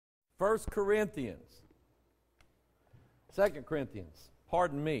1 Corinthians. 2 Corinthians.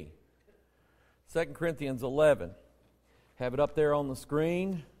 Pardon me. 2 Corinthians 11. Have it up there on the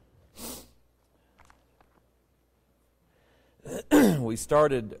screen. We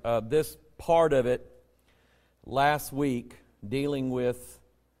started this part of it last week, dealing with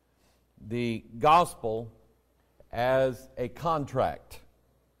the gospel as a contract.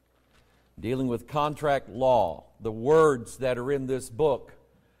 Dealing with contract law. The words that are in this book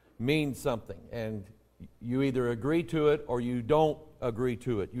mean something, and you either agree to it or you don't agree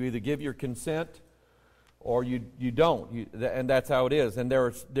to it. You either give your consent or you don't, and that's how it is. And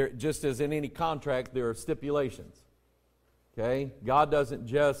there, just as in any contract, there are stipulations. Okay? God doesn't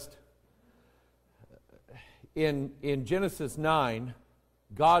just... In Genesis 9,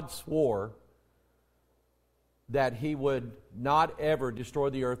 God swore that He would not ever destroy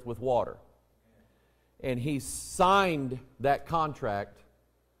the earth with water. And He signed that contract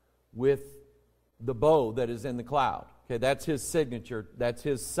with the bow that is in the cloud. Okay, that's His signature. That's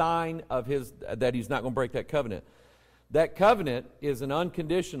His sign of His that He's not going to break that covenant. That covenant is an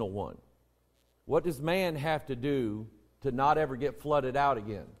unconditional one. What does man have to do to not ever get flooded out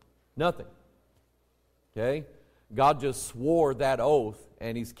again? Nothing. Okay? God just swore that oath,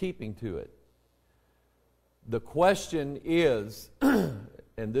 and He's keeping to it. The question is, and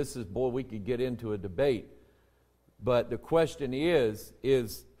this is, boy, we could get into a debate, but the question is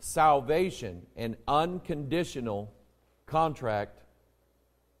salvation an unconditional contract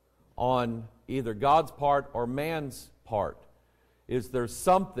on either God's part or man's part? Is there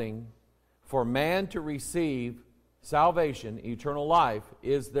something for man to receive salvation, eternal life?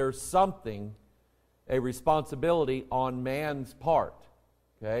 Is there something, a responsibility on man's part?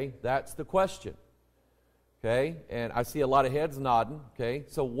 Okay, that's the question. Okay, and I see a lot of heads nodding. Okay,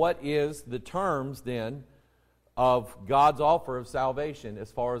 so what is the terms then of God's offer of salvation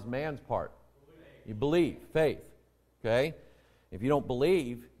as far as man's part? You believe, faith. Okay, if you don't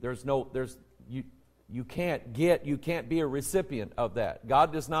believe, you can't be a recipient of that.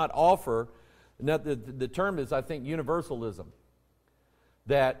 God does not offer. The term is, I think, universalism.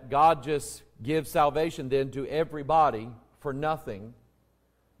 That God just gives salvation then to everybody for nothing.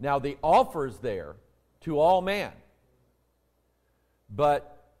 Now the offer's there to all man.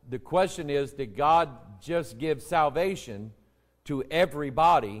 But the question is, did God just give salvation to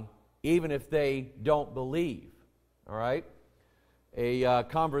everybody even if they don't believe? All right? A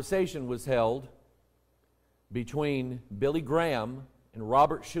conversation was held between Billy Graham and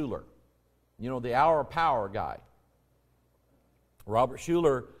Robert Schuller. You know, the Hour of Power guy. Robert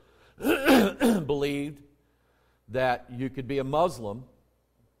Schuller believed that you could be a Muslim,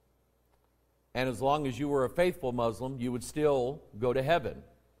 and as long as you were a faithful Muslim, you would still go to heaven.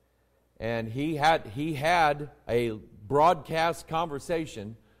 And he had a broadcast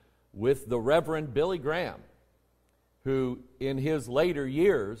conversation with the Reverend Billy Graham, who in his later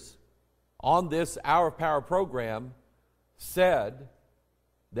years on this Hour of Power program said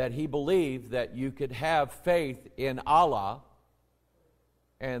that he believed that you could have faith in Allah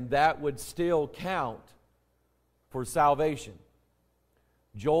and that would still count for salvation.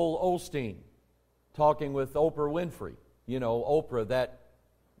 Joel Osteen talking with Oprah Winfrey. You know, Oprah, that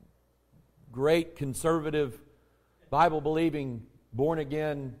great conservative, Bible-believing,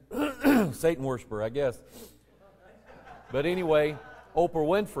 born-again Satan worshiper, I guess. But anyway, Oprah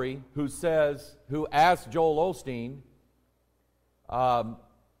Winfrey, who asked Joel Osteen,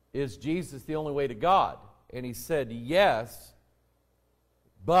 is Jesus the only way to God? And he said, yes,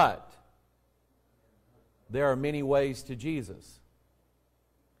 but there are many ways to Jesus,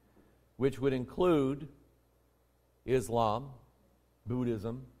 which would include Islam,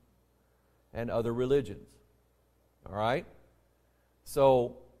 Buddhism, and other religions. All right?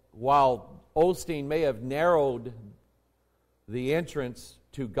 So, while Osteen may have narrowed the entrance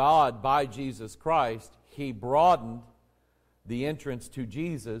to God by Jesus Christ, he broadened the entrance to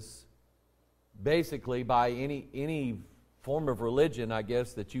Jesus basically by any form of religion, I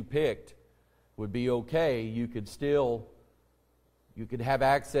guess, that you picked would be okay. You could have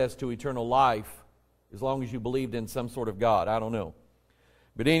access to eternal life as long as you believed in some sort of God. I don't know.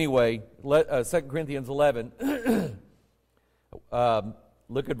 But anyway, 2 Corinthians 11,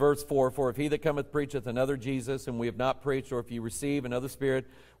 look at verse 4. For if he that cometh preacheth another Jesus, whom we have not preached, or if you receive another spirit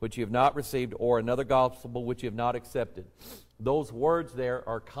which you have not received, or another gospel which you have not accepted. Those words there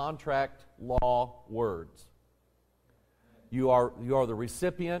are contract law words. You are the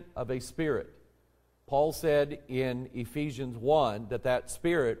recipient of a spirit. Paul said in Ephesians 1 that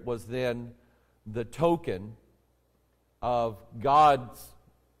spirit was then the token of God's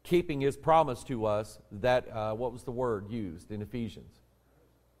keeping His promise to us. That what was the word used in Ephesians?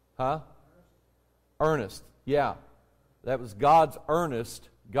 Huh? Earnest. Yeah. That was God's earnest.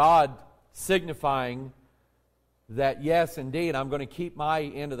 God signifying that, yes, indeed, I'm going to keep my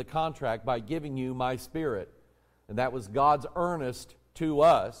end of the contract by giving you my Spirit. And that was God's earnest to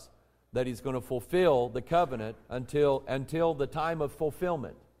us, that He's going to fulfill the covenant until the time of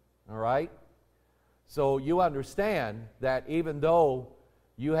fulfillment. All right? So you understand that even though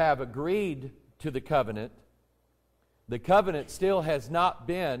you have agreed to the covenant still has not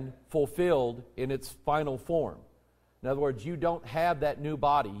been fulfilled in its final form. In other words, you don't have that new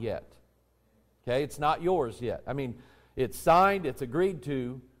body yet. Okay? It's not yours yet. I mean, it's signed, it's agreed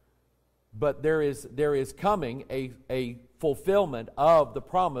to, but there is coming a fulfillment of the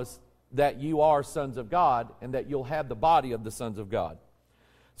promise that you are sons of God and that you'll have the body of the sons of God.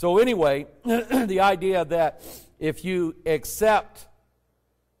 So anyway, the idea that if you accept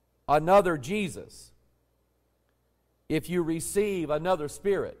another Jesus, if you receive another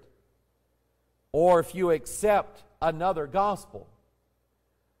Spirit, or if you accept another gospel,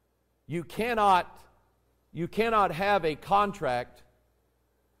 you cannot have a contract.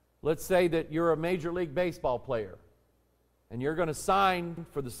 Let's say that you're a Major League Baseball player and you're going to sign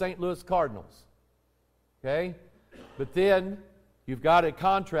for the St. Louis Cardinals. Okay? But then you've got a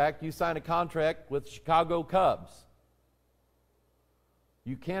contract, you sign a contract with Chicago Cubs.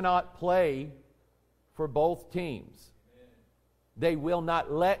 You cannot play for both teams. They will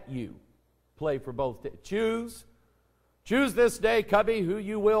not let you play for both teams. Choose this day, Cubby, who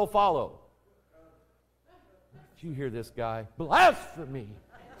you will follow. Did you hear this guy? Blasphemy!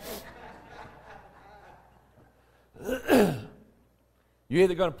 You're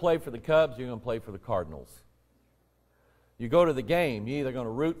either going to play for the Cubs or you're going to play for the Cardinals. You go to the game, you're either going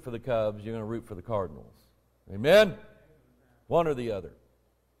to root for the Cubs or you're going to root for the Cardinals. Amen? One or the other.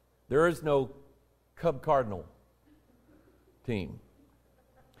 There is no Cub-Cardinal team.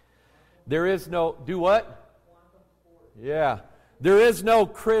 There is no, do what? Yeah. There is no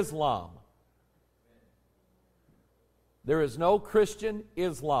Chrislam. There is no Christian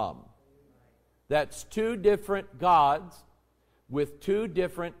Islam. That's two different gods with two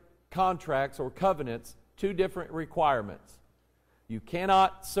different contracts or covenants, two different requirements. You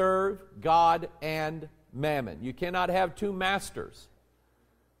cannot serve God and mammon. You cannot have two masters.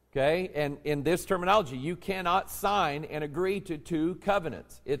 Okay? And in this terminology, you cannot sign and agree to two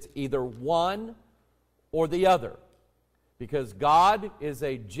covenants. It's either one or the other. Because God is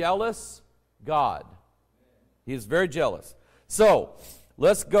a jealous God. He is very jealous. So,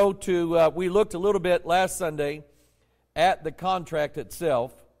 let's go to, we looked a little bit last Sunday at the contract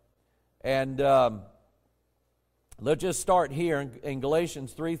itself. And let's just start here in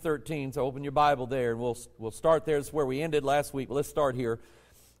Galatians 3:13. So open your Bible there, and we'll start there. This is where we ended last week. But let's start here.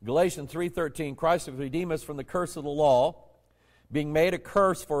 Galatians 3:13, Christ hath redeemed us from the curse of the law, being made a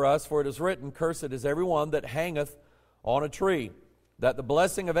curse for us, for it is written, cursed is every one that hangeth on a tree, that the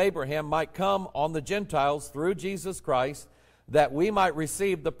blessing of Abraham might come on the Gentiles through Jesus Christ, that we might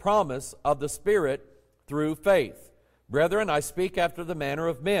receive the promise of the Spirit through faith. Brethren, I speak after the manner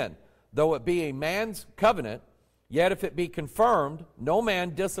of men. Though it be a man's covenant, yet if it be confirmed, no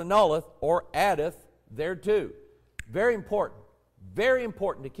man disannulleth or addeth thereto. Very important. Very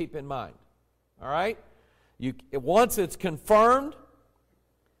important to keep in mind. All right? Once it's confirmed,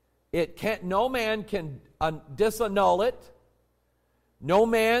 no man can disannul it. No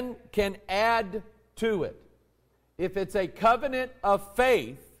man can add to it. If it's a covenant of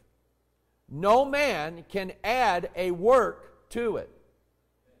faith, no man can add a work to it.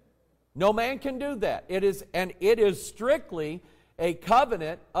 No man can do that. It is strictly a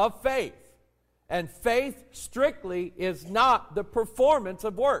covenant of faith. And faith strictly is not the performance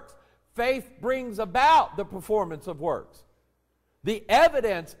of works. Faith brings about the performance of works. The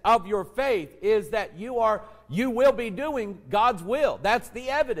evidence of your faith is that you will be doing God's will. That's the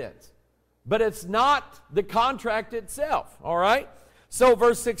evidence. But it's not the contract itself. All right? So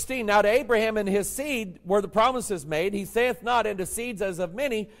verse 16, now to Abraham and his seed were the promises made. He saith not unto seeds as of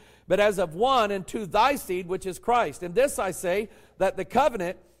many, but as of one, and to thy seed, which is Christ. And this I say, that the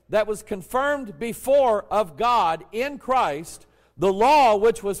covenant that was confirmed before of God in Christ, the law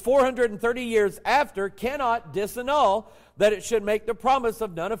which was 430 years after, cannot disannul, that it should make the promise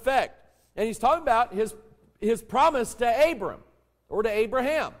of none effect. And he's talking about his promise to Abram, or to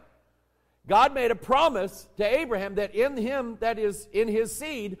Abraham. God made a promise to Abraham that in him, that is, in his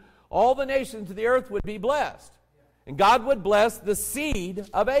seed, all the nations of the earth would be blessed. And God would bless the seed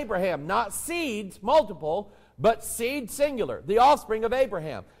of Abraham. Not seeds, multiple, but seed singular, the offspring of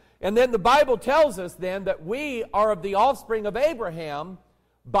Abraham. And then the Bible tells us then that we are of the offspring of Abraham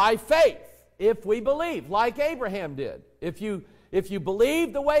by faith, if we believe, like Abraham did. If If you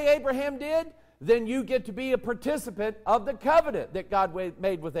believe the way Abraham did, then you get to be a participant of the covenant that God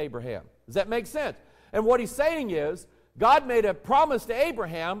made with Abraham. Does that make sense? And what he's saying is, God made a promise to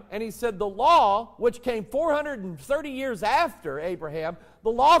Abraham, and he said the law, which came 430 years after Abraham,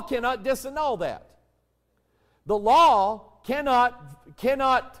 the law cannot disannul that. The law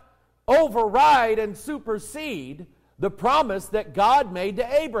cannot override and supersede the promise that God made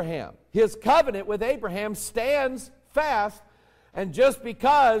to Abraham. His covenant with Abraham stands fast, and just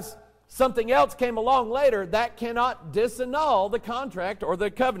because something else came along later, that cannot disannul the contract or the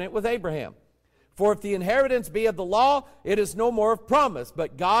covenant with Abraham. For if the inheritance be of the law, it is no more of promise,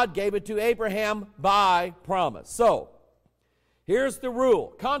 but God gave it to Abraham by promise. So, here's the rule.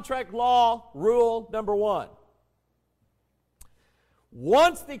 Contract law rule number 1.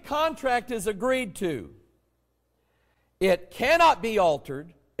 Once the contract is agreed to, it cannot be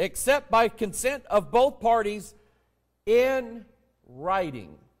altered except by consent of both parties in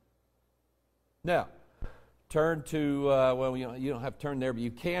writing. Now, turn to, well, you don't have to turn there, but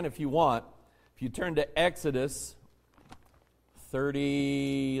you can if you want. If you turn to Exodus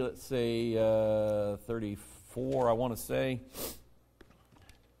 30, let's say 34, I want to say.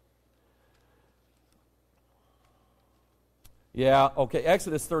 Yeah, okay,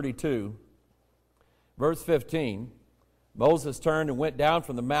 Exodus 32, verse 15. Moses turned and went down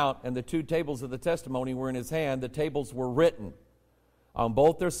from the mount, and the 2 tables of the testimony were in his hand. The tables were written on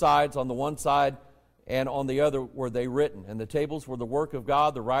both their sides, on the one side and on the other were they written. And the tables were the work of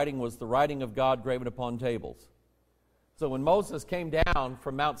God. The writing was the writing of God graven upon tables. So when Moses came down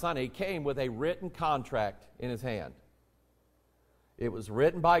from Mount Sinai, he came with a written contract in his hand. It was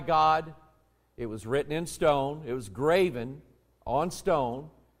written by God. It was written in stone. It was graven on stone.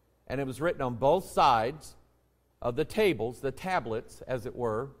 And it was written on both sides of the tables, the tablets, as it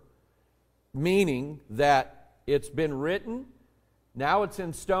were, meaning that it's been written, now it's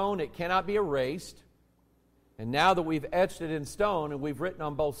in stone, it cannot be erased, and now that we've etched it in stone and we've written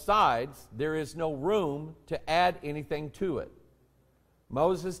on both sides, there is no room to add anything to it.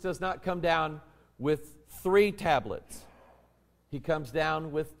 Moses does not come down with 3 tablets. He comes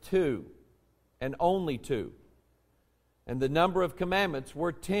down with 2, and only 2. And the number of commandments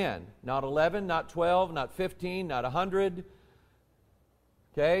were 10, not 11, not 12, not 15, not 100.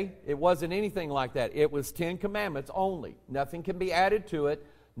 Okay? It wasn't anything like that. It was 10 commandments only. Nothing can be added to it.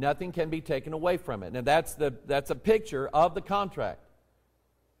 Nothing can be taken away from it. And that's a picture of the contract.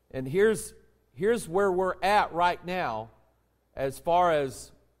 And here's where we're at right now as far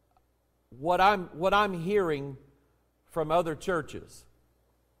as what I'm hearing from other churches.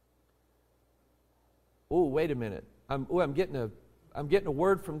 Oh, wait a minute. I'm getting a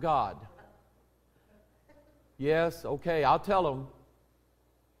word from God. Yes, okay, I'll tell them.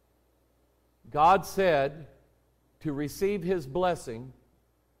 God said to receive His blessing,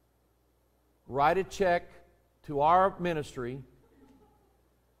 write a check to our ministry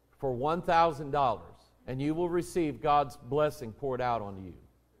for $1,000, and you will receive God's blessing poured out on you.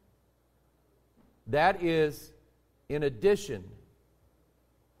 That is in addition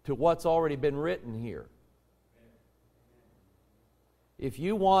to what's already been written here. If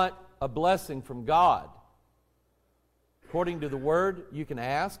you want a blessing from God, according to the Word, you can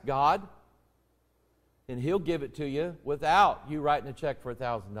ask God, and He'll give it to you without you writing a check for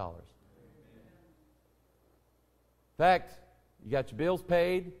 $1,000. In fact, you got your bills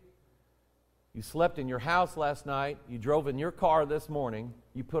paid, you slept in your house last night, you drove in your car this morning,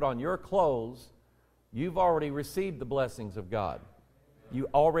 you put on your clothes, you've already received the blessings of God. You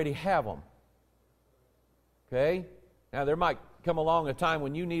already have them. Okay? Now, there might come along a time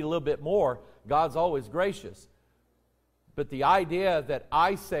when you need a little bit more. God's always gracious. But the idea that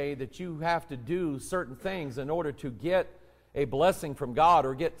I say that you have to do certain things in order to get a blessing from God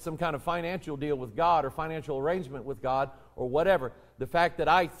or get some kind of financial deal with God or financial arrangement with God or whatever, the fact that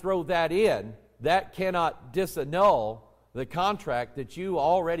I throw that in, that cannot disannul the contract that you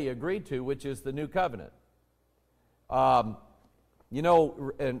already agreed to, which is the new covenant. In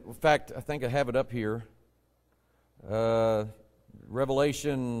fact, I think I have it up here.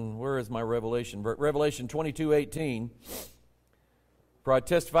 Revelation, where is my Revelation? Revelation 22:18. For I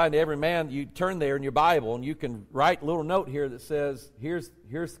testify to every man, you turn there in your Bible, and you can write a little note here that says, here's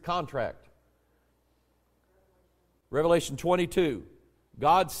the contract. Revelation 22.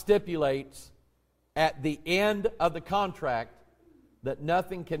 God stipulates at the end of the contract that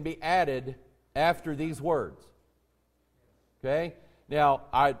nothing can be added after these words. Okay? Now,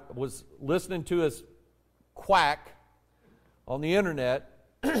 I was listening to this quack on the internet,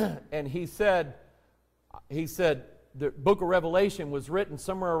 and he said the book of Revelation was written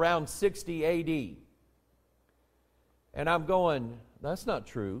somewhere around 60 A.D. And I'm going, that's not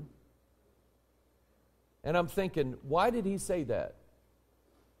true. And I'm thinking, why did he say that?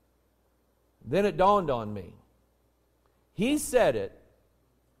 Then it dawned on me. He said it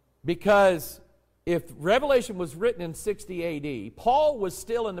because if Revelation was written in 60 A.D., Paul was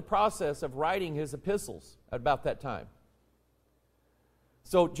still in the process of writing his epistles at about that time.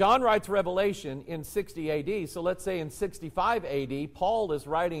 So John writes Revelation in 60 A.D., so let's say in 65 A.D., Paul is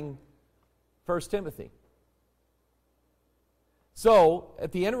writing 1 Timothy. So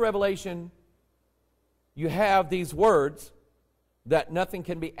at the end of Revelation, you have these words that nothing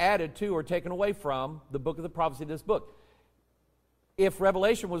can be added to or taken away from the book of the prophecy of this book. If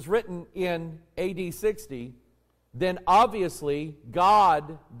Revelation was written in AD 60, then obviously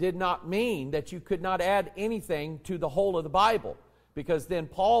God did not mean that you could not add anything to the whole of the Bible, because then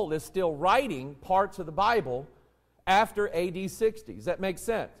Paul is still writing parts of the Bible after AD 60. Does that make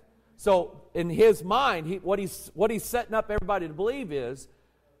sense? So in his mind, what he's setting up everybody to believe is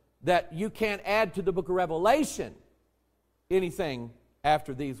that you can't add to the book of Revelation anything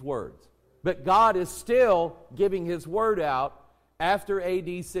after these words. But God is still giving his word out after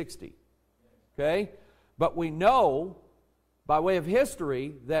AD 60. Okay? But we know, by way of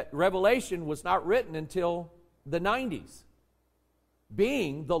history, that Revelation was not written until the 90s,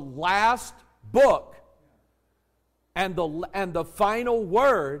 being the last book and the final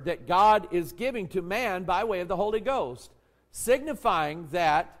word that God is giving to man by way of the Holy Ghost, signifying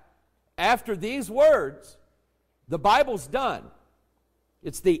that after these words, the Bible's done.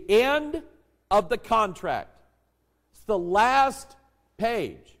 It's the end of the contract. It's the last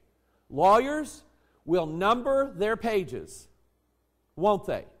page. Lawyers will number their pages, won't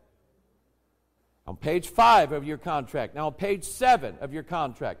they? On page 5 of your contract. Now on page 7 of your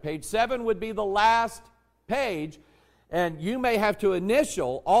contract. Page 7 would be the last page, and you may have to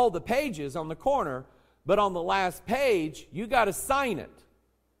initial all the pages on the corner, but on the last page, you got to sign it,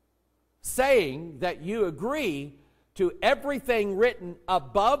 saying that you agree to everything written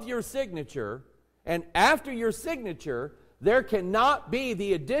above your signature, and after your signature, there cannot be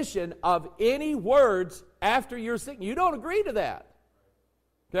the addition of any words after your signature. You don't agree to that.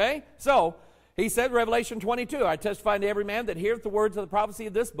 Okay? So, he said, Revelation 22, I testify to every man that heareth the words of the prophecy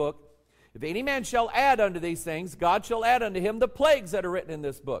of this book, if any man shall add unto these things, God shall add unto him the plagues that are written in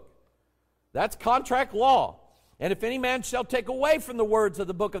this book. That's contract law. And if any man shall take away from the words of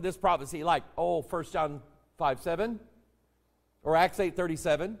the book of this prophecy, like, 1 John 5:7, or Acts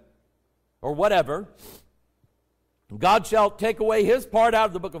 8:37, or whatever, God shall take away his part out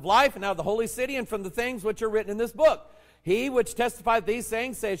of the book of life and out of the holy city and from the things which are written in this book. He which testifieth these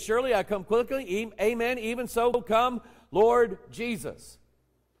things saith, surely I come quickly. Amen. Even so come, Lord Jesus.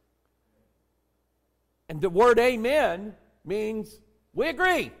 And the word amen means we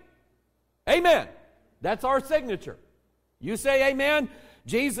agree. Amen. That's our signature. You say amen.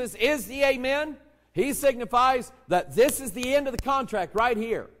 Jesus is the amen. He signifies that this is the end of the contract right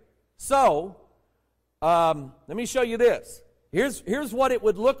here. So, let me show you this. Here's what it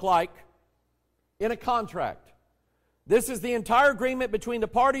would look like in a contract. This is the entire agreement between the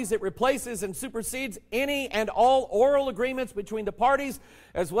parties. It replaces and supersedes any and all oral agreements between the parties,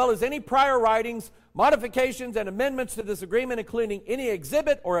 as well as any prior writings. Modifications and amendments to this agreement, including any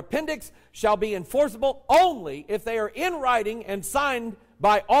exhibit or appendix, shall be enforceable only if they are in writing and signed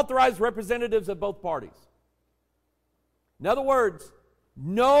by authorized representatives of both parties. In other words,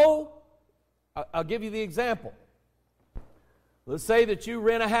 I'll give you the example. Let's say that you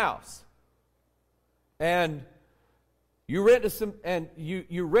rent a house, and you rent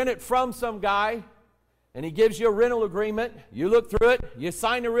it from some guy, and he gives you a rental agreement. You look through it, you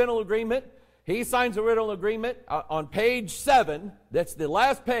sign the rental agreement. He signs a rental agreement on page 7. That's the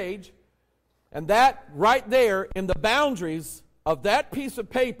last page. And that right there in the boundaries of that piece of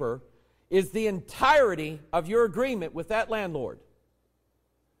paper is the entirety of your agreement with that landlord.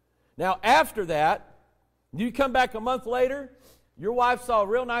 Now, after that, you come back a month later, your wife saw a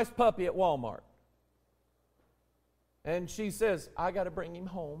real nice puppy at Walmart. And she says, I got to bring him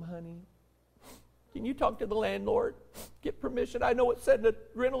home, honey. Can you talk to the landlord? Get permission. I know it said in the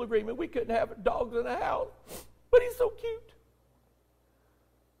rental agreement we couldn't have dogs in the house, but he's so cute.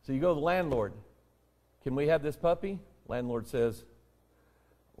 So you go to the landlord. Can we have this puppy? Landlord says,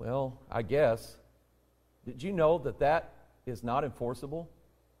 well, I guess. Did you know that is not enforceable?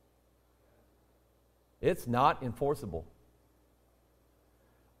 It's not enforceable.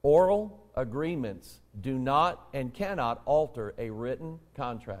 Oral agreements do not and cannot alter a written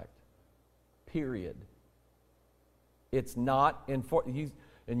contract. Period. It's not enforceable.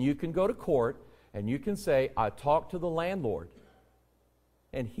 And you can go to court and you can say, I talked to the landlord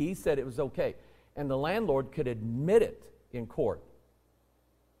and he said it was okay. And the landlord could admit it. in court.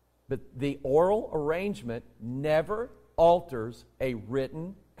 But the oral arrangement never alters a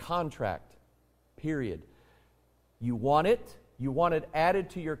written contract, period. You want it added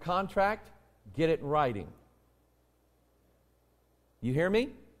to your contract, get it in writing. You hear me?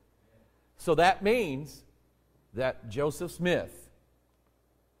 So that means that Joseph Smith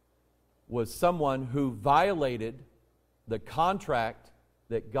was someone who violated the contract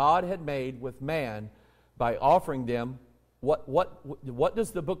that God had made with man by offering them, what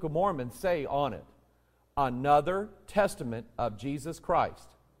does the Book of Mormon say on it? Another testament of Jesus Christ.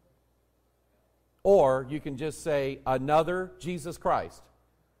 Or you can just say another Jesus Christ.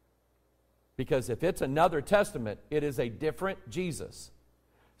 Because if it's another testament, it is a different Jesus.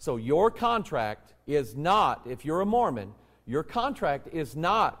 So your contract is not, if you're a Mormon, your contract is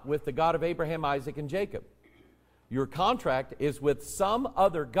not with the God of Abraham, Isaac, and Jacob. Your contract is with some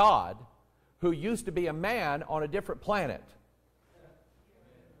other God who used to be a man on a different planet.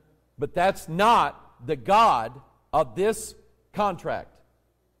 But that's not the God of this contract.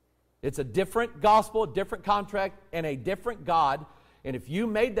 It's a different gospel, a different contract, and a different God. And if you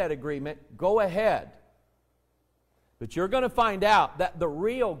made that agreement, go ahead. But you're going to find out that the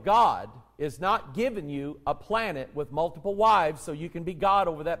real God is not giving you a planet with multiple wives so you can be God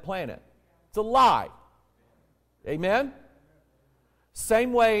over that planet. It's a lie. Amen?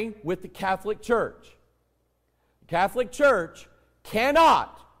 Same way with the Catholic Church. The Catholic Church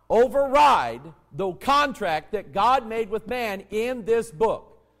cannot override the contract that God made with man in this book.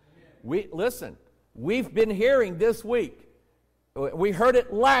 Listen, we've been hearing this week, we heard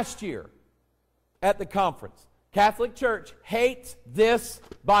it last year at the conference. Catholic Church hates this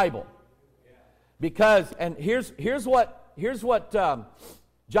Bible. Because, and here's what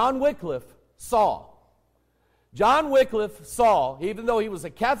John Wycliffe saw. John Wycliffe saw, even though he was a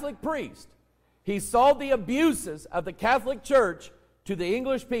Catholic priest, he saw the abuses of the Catholic Church to the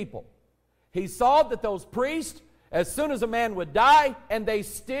English people. He saw that those priests, as soon as a man would die, and they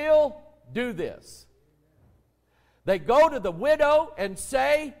still do this. They go to the widow and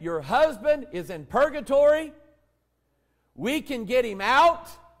say, your husband is in purgatory. We can get him out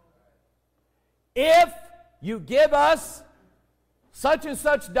if you give us such and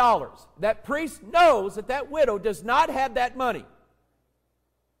such dollars. That priest knows that that widow does not have that money.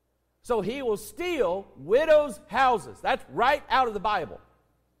 So he will steal widows' houses. That's right out of the Bible.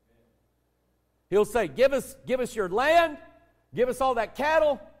 He'll say, give us your land, give us all that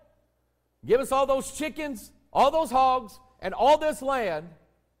cattle, give us all those chickens, all those hogs, and all this land.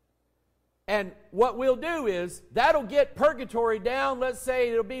 And what we'll do is, that'll get purgatory down. Let's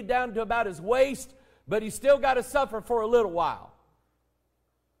say it'll be down to about his waist, but he's still got to suffer for a little while.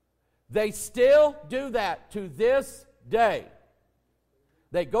 They still do that to this day.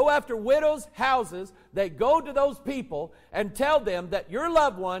 They go after widows' houses. They go to those people and tell them that your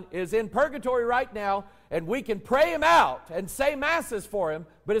loved one is in purgatory right now, and we can pray him out and say masses for him,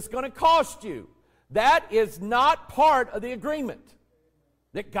 but it's going to cost you. That is not part of the agreement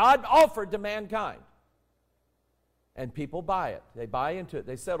that God offered to mankind. And people buy it. They buy into it.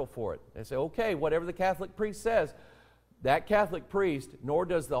 They settle for it. They say, okay, whatever the Catholic priest says. That Catholic priest, nor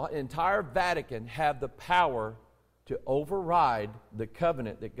does the entire Vatican have the power to override the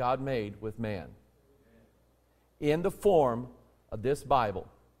covenant that God made with man in the form of this Bible.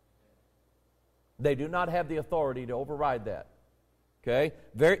 They do not have the authority to override that. Okay?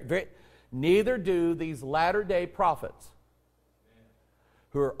 Neither do these latter-day prophets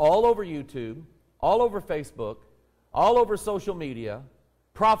who are all over YouTube, all over Facebook, all over social media,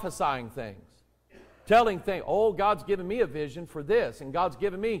 prophesying things, telling things. Oh, God's given me a vision for this, and God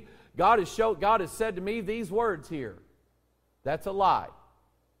has said to me these words here. That's a lie.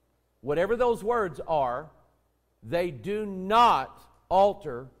 Whatever those words are, they do not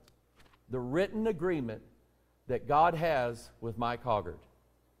alter the written agreement that God has with Mike Hoggard.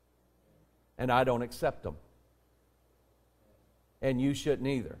 And I don't accept them. And you shouldn't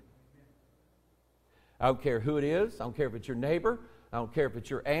either. I don't care who it is. I don't care if it's your neighbor. I don't care if it's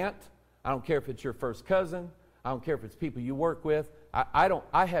your aunt. I don't care if it's your first cousin. I don't care if it's people you work with.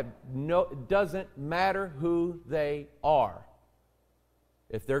 It doesn't matter who they are.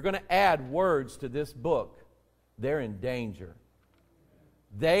 If they're going to add words to this book, they're in danger.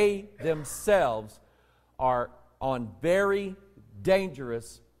 They themselves are on very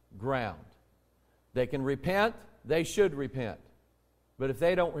dangerous ground. They can repent. They should repent. But if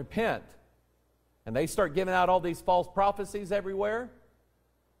they don't repent, and they start giving out all these false prophecies everywhere,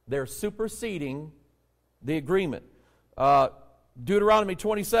 they're superseding the agreement. Deuteronomy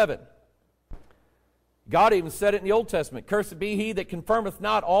 27. God even said it in the Old Testament. Cursed be he that confirmeth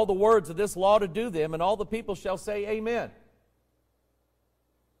not all the words of this law to do them, and all the people shall say amen.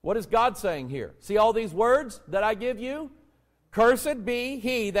 What is God saying here? See all these words that I give you? Cursed be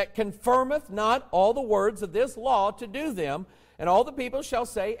he that confirmeth not all the words of this law to do them, and all the people shall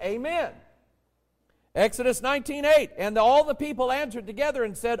say, Amen. Exodus 19:8, and all the people answered together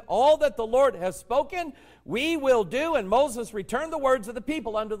and said, All that the Lord has spoken, we will do. And Moses returned the words of the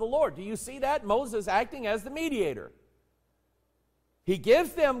people unto the Lord. Do you see that? Moses acting as the mediator. He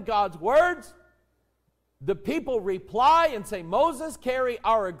gives them God's words. The people reply and say, Moses, carry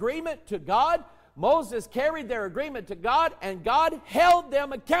our agreement to God. Moses carried their agreement to God, and God held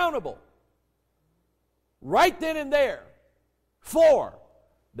them accountable. Right then and there. 4,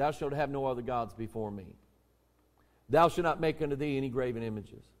 thou shalt have no other gods before me. Thou shalt not make unto thee any graven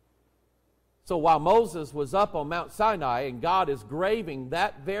images. So while Moses was up on Mount Sinai and God is graving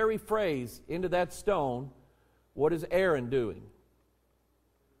that very phrase into that stone, what is Aaron doing?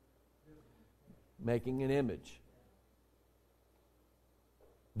 Making an image.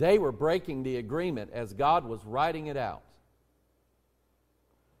 They were breaking the agreement as God was writing it out.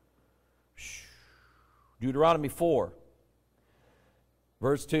 Deuteronomy 4,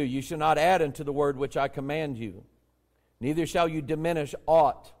 verse 2, You shall not add unto the word which I command you, neither shall you diminish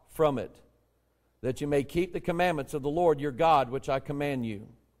aught from it, that you may keep the commandments of the Lord your God, which I command you.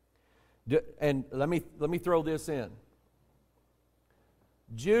 And let me throw this in.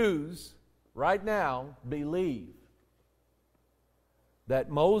 Jews right now believe that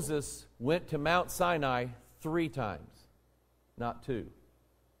Moses went to Mount Sinai 3 times, not 2.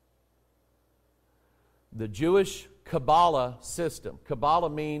 The Jewish Kabbalah system. Kabbalah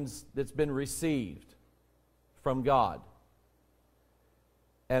means it's been received from God.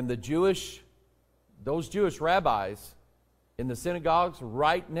 And those Jewish rabbis in the synagogues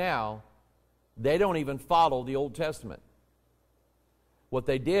right now, they don't even follow the Old Testament. What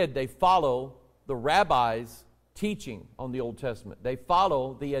they did, they follow the rabbis' teaching on the Old Testament. They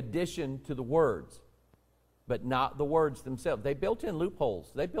follow the addition to the words, but not the words themselves. They built in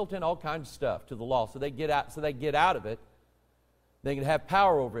loopholes. They built in all kinds of stuff to the law, so they get out of it. They can have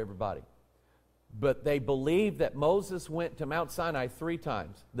power over everybody. But they believe that Moses went to Mount Sinai 3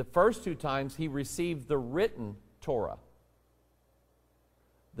 times. The first 2 times he received the written Torah.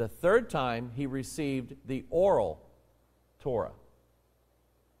 The 3rd time he received the oral Torah.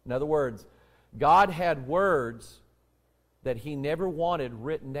 In other words, God had words that He never wanted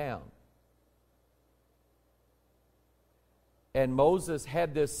written down. And Moses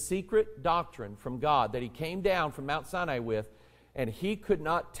had this secret doctrine from God that he came down from Mount Sinai with, and he could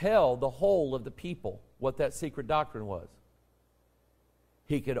not tell the whole of the people what that secret doctrine was.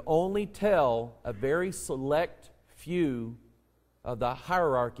 He could only tell a very select few of the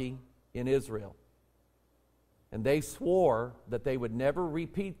hierarchy in Israel. And they swore that they would never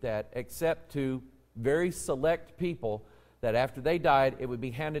repeat that except to very select people, that after they died, it would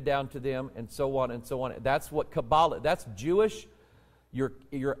be handed down to them, and so on and so on. That's what Kabbalah, that's Jewish.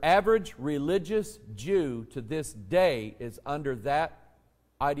 Your average religious Jew to this day is under that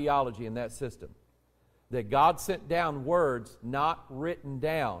ideology and that system. That God sent down words not written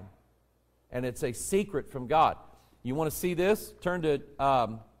down, and it's a secret from God. You want to see this? Turn to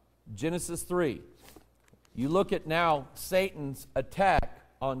Genesis 3. You look at now Satan's attack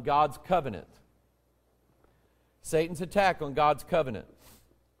on God's covenant. Satan's attack on God's covenant.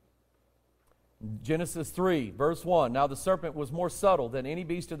 Genesis 3, verse 1. Now the serpent was more subtle than any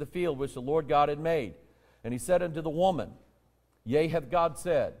beast of the field which the Lord God had made. And he said unto the woman, Yea, hath God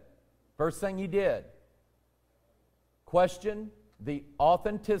said. First thing he did, question the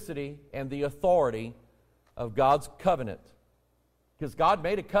authenticity and the authority of God's covenant. Because God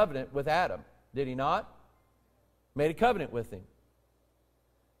made a covenant with Adam, did He not? Made a covenant with him.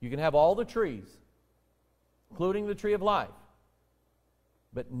 You can have all the trees, including the tree of life,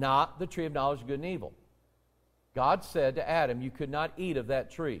 but not the tree of knowledge of good and evil. God said to Adam, you could not eat of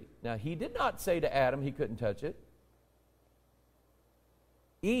that tree. Now, He did not say to Adam he couldn't touch it.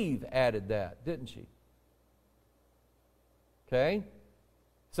 Eve added that, didn't she? Okay?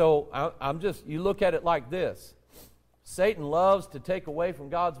 So, you look at it like this. Satan loves to take away from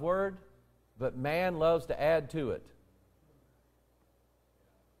God's word, but man loves to add to it.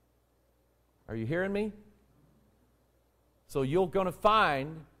 Are you hearing me? So you're going to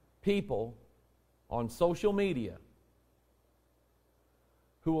find people on social media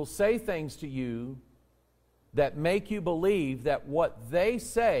who will say things to you that make you believe that what they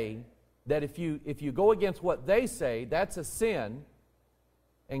say, that if you go against what they say, that's a sin,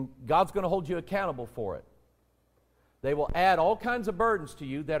 and God's going to hold you accountable for it. They will add all kinds of burdens to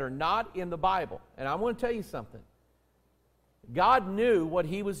you that are not in the Bible. And I want to tell you something. God knew what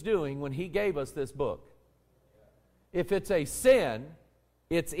He was doing when He gave us this book. If it's a sin,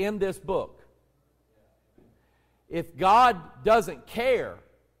 It's in this book. If God doesn't care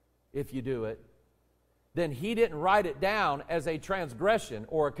if you do it, then He didn't write it down as a transgression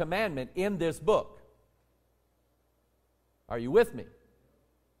or a commandment in this book. Are you with me?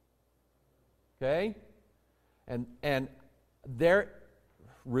 Okay? And their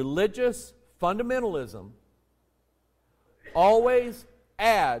religious fundamentalism always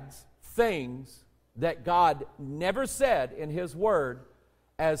adds things that God never said in His Word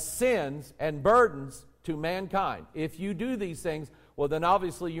as sins and burdens to mankind. If you do these things, well, then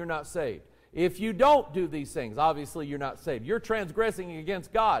obviously you're not saved. If you don't do these things, obviously you're not saved. You're transgressing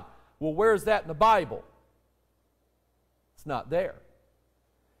against God. Well, where's that in the Bible? It's not there.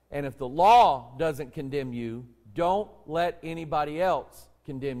 And if the law doesn't condemn you, don't let anybody else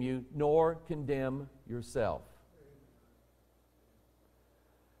condemn you, nor condemn yourself.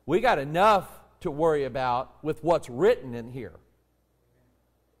 We got enough to worry about with what's written in here.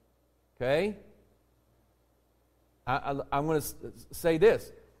 Okay? I'm going to say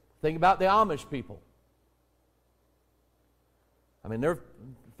this. Think about the Amish people. I mean, they're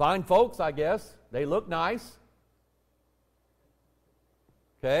fine folks, I guess. They look nice.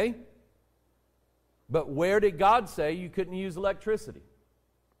 Okay? But where did God say you couldn't use electricity?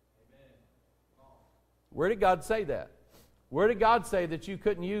 Where did God say that? Where did God say that you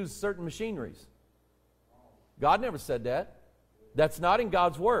couldn't use certain machineries? God never said that. That's not in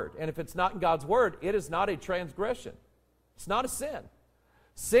God's Word. And if it's not in God's Word, it is not a transgression. It's not a sin.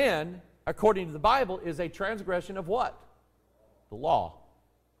 Sin, according to the Bible, is a transgression of what? The law.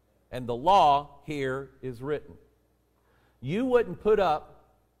 And the law here is written. You wouldn't put up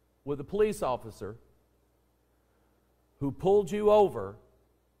with a police officer who pulled you over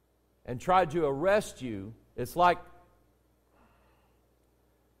and tried to arrest you. It's like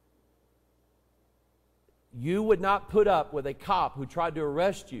you would not put up with a cop who tried to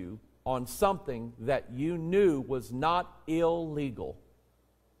arrest you on something that you knew was not illegal.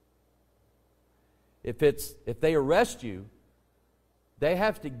 If they arrest you, they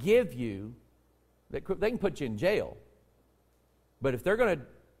have to give you, they can put you in jail. But if they're going to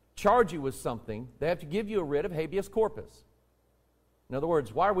charge you with something, they have to give you a writ of habeas corpus. In other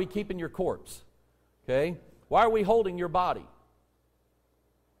words, why are we keeping your corpse? Okay? Why are we holding your body?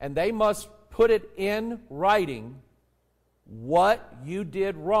 And they must put it in writing what you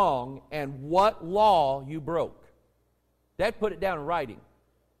did wrong and what law you broke. They put it down in writing.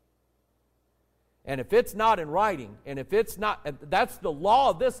 And if it's not in writing, and if it's not, that's the law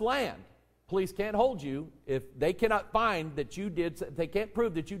of this land. Police can't hold you if they cannot find that you did, if they can't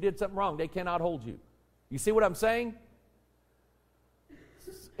prove that you did something wrong, they cannot hold you. You see what I'm saying?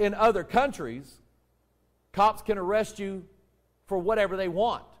 In other countries, cops can arrest you for whatever they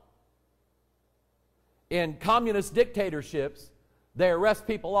want. In communist dictatorships, they arrest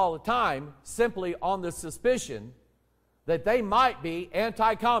people all the time simply on the suspicion that they might be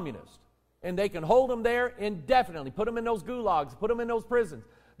anti-communist. And they can hold them there indefinitely, put them in those gulags, put them in those prisons.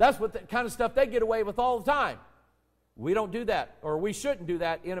 That's what the kind of stuff they get away with all the time. We don't do that, or we shouldn't do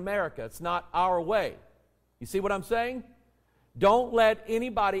that in America. It's not our way. You see what I'm saying? Don't let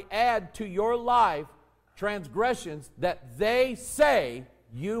anybody add to your life transgressions that they say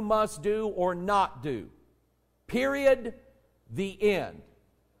you must do or not do. Period. The end.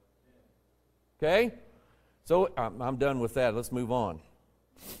 Okay? So I'm done with that. Let's move on.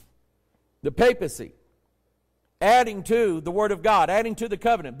 The papacy, adding to the Word of God, adding to the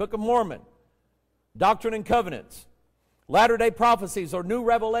covenant, Book of Mormon, Doctrine and Covenants, Latter-day Prophecies or new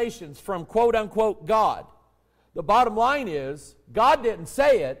revelations from quote-unquote God. The bottom line is, God didn't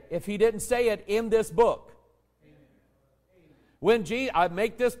say it if He didn't say it in this book. I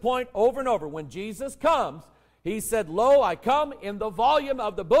make this point over and over. When Jesus comes, He said, "Lo, I come, in the volume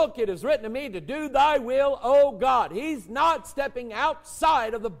of the book it is written to me to do thy will, O God." He's not stepping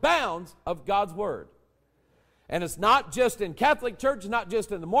outside of the bounds of God's Word. And it's not just in Catholic Church, it's not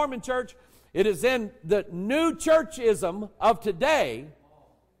just in the Mormon Church. It is in the new churchism of today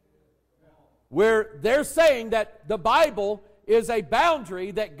where they're saying that the Bible is a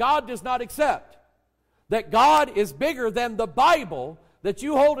boundary that God does not accept. That God is bigger than the Bible that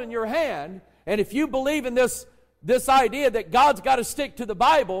you hold in your hand. And if you believe in this idea that God's got to stick to the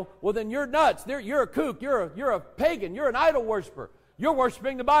Bible, well, then you're nuts. You're a kook. You're a pagan. You're an idol worshiper. You're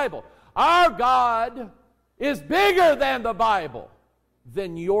worshiping the Bible. Our God is bigger than the Bible.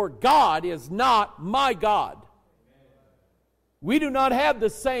 Then your God is not my God. We do not have the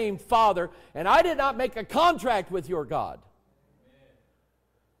same Father, and I did not make a contract with your God.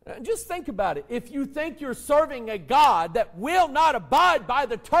 Just think about it. If you think you're serving a God that will not abide by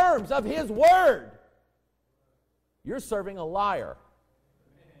the terms of His Word, you're serving a liar.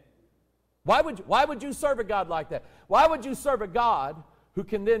 Why would you serve a God like that? Why would you serve a God who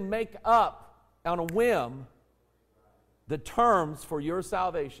can then make up on a whim the terms for your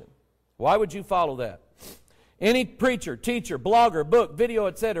salvation? Why would you follow that? Any preacher, teacher, blogger, book, video,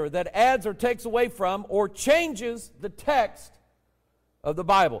 etc. that adds or takes away from or changes the text of the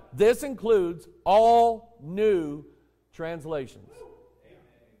Bible. This includes all new translations.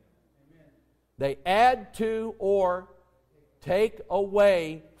 They add to or take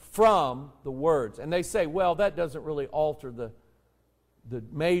away from the words. And they say, well, that doesn't really alter the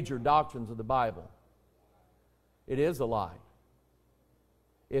major doctrines of the Bible. It is a lie.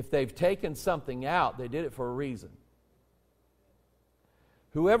 If they've taken something out, they did it for a reason.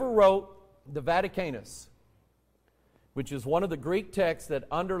 Whoever wrote the Vaticanus, which is one of the Greek texts that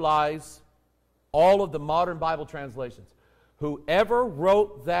underlies all of the modern Bible translations, whoever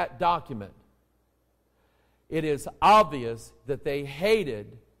wrote that document, it is obvious that they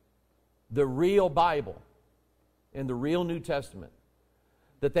hated the real Bible and the real New Testament.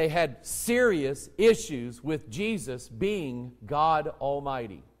 That they had serious issues with Jesus being God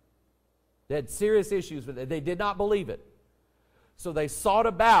Almighty. They had serious issues with it. They did not believe it. So they sought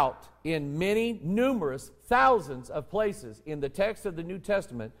about in many, numerous, thousands of places in the text of the New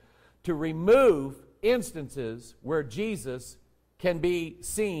Testament to remove instances where Jesus can be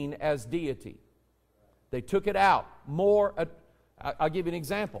seen as deity. They took it out. I'll give you an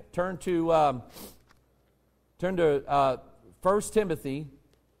example. Turn to 1 Timothy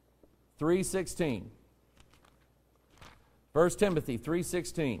 3:16. 1 Timothy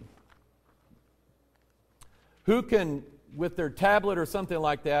 3:16. Who can, with their tablet or something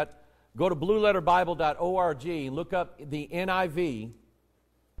like that, go to blueletterbible.org and look up the NIV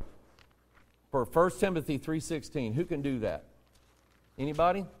for 1 Timothy 3:16. Who can do that?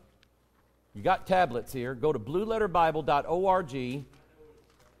 Anybody? You got tablets here. Go to blueletterbible.org.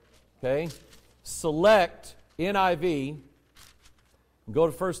 Okay. Select NIV. Go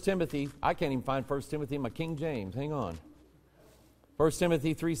to 1 Timothy. I can't even find 1 Timothy in my King James. Hang on. 1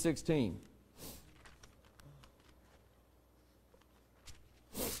 Timothy 3:16.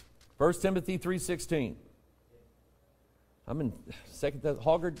 1 Timothy 3:16. I'm in 2nd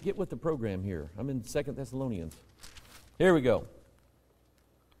Hoggard, get with the program here. I'm in 2nd Thessalonians. Here we go.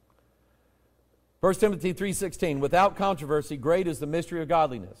 1 Timothy 3:16. Without controversy, great is the mystery of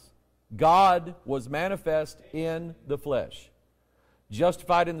godliness. God was manifest in the flesh,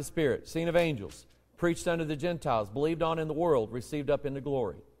 justified in the Spirit, seen of angels, preached unto the Gentiles, believed on in the world, received up into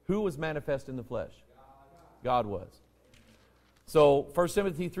glory. Who was manifest in the flesh? God was. So 1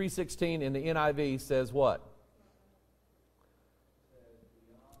 Timothy 3:16 in the NIV says what?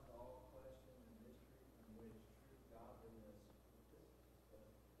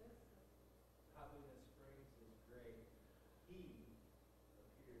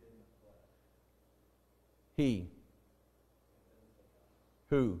 He.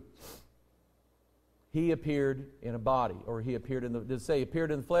 Who? He appeared in a body, or he appeared in the. Did it say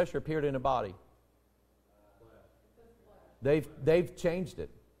appeared in the flesh or appeared in a body? They've changed it.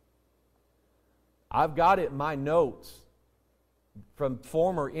 I've got it in my notes from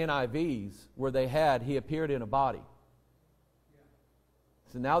former NIVs where they had he appeared in a body.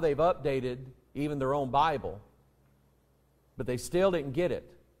 So now they've updated even their own Bible, but they still didn't get it.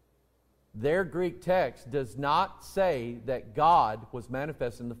 Their Greek text does not say that God was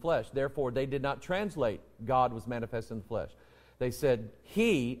manifest in the flesh. Therefore, they did not translate God was manifest in the flesh. They said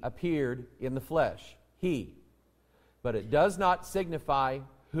he appeared in the flesh. He. But it does not signify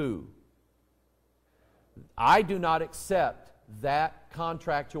who. I do not accept that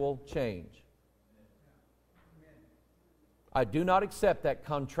contractual change. I do not accept that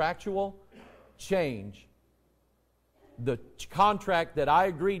contractual change. The contract that I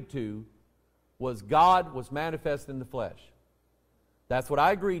agreed to was God was manifest in the flesh. That's what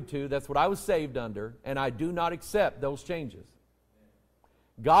I agreed to. That's what I was saved under. And I do not accept those changes.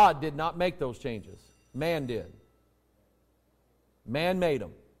 God did not make those changes. Man did. Man made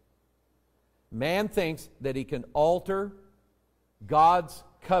them. Man thinks that he can alter God's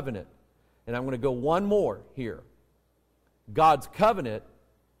covenant. And I'm going to go one more here. God's covenant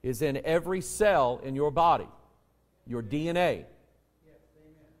is in every cell in your body, your DNA.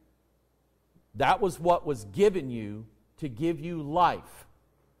 That was what was given you to give you life.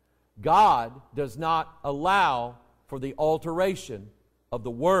 God does not allow for the alteration of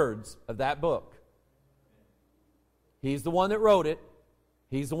the words of that book. He's the one that wrote it.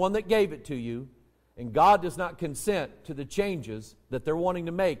 He's the one that gave it to you. And God does not consent to the changes that they're wanting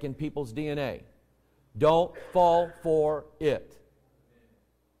to make in people's DNA. Don't fall for it.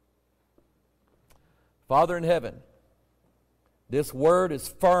 Father in heaven, this word is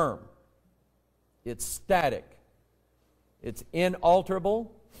firm. It's static. It's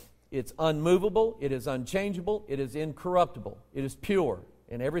inalterable. It's unmovable. It is unchangeable. It is incorruptible. It is pure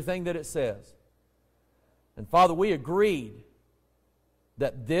in everything that it says. And Father, we agreed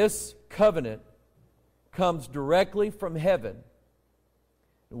that this covenant comes directly from heaven.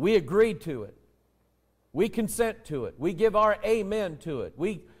 We agreed to it. We consent to it. We give our amen to it.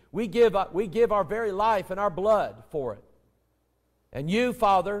 We give our very life and our blood for it. And you,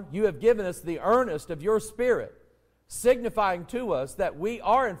 Father, you have given us the earnest of your Spirit, signifying to us that we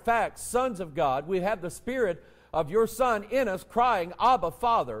are in fact sons of God. We have the Spirit of your Son in us crying, Abba,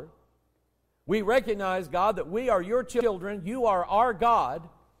 Father. We recognize, God, that we are your children. You are our God.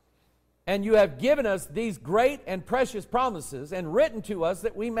 And you have given us these great and precious promises and written to us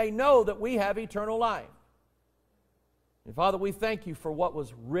that we may know that we have eternal life. And Father, we thank you for what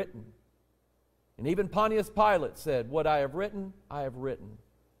was written. And even Pontius Pilate said, what I have written, I have written.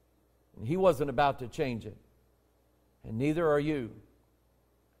 And he wasn't about to change it. And neither are you.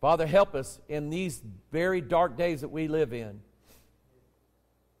 Father, help us in these very dark days that we live in.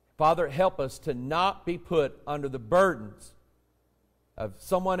 Father, help us to not be put under the burdens of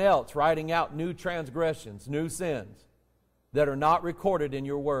someone else writing out new transgressions, new sins that are not recorded in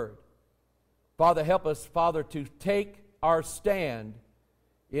your word. Father, help us, Father, to take our stand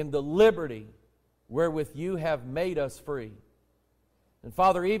in the liberty wherewith you have made us free. And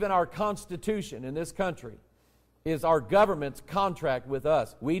Father, even our Constitution in this country is our government's contract with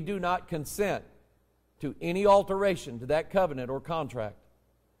us. We do not consent to any alteration to that covenant or contract.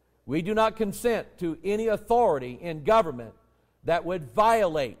 We do not consent to any authority in government that would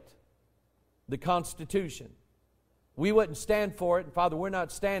violate the Constitution. We wouldn't stand for it, and Father, we're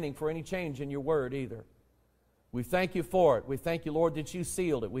not standing for any change in your word either. We thank you for it. We thank you, Lord, that you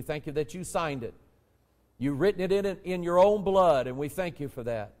sealed it. We thank you that you signed it. You've written it in your own blood, and we thank you for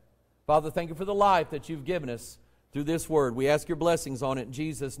that. Father, thank you for the life that you've given us through this word. We ask your blessings on it in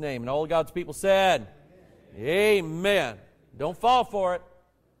Jesus' name. And all God's people said, Amen. Amen. Don't fall for it.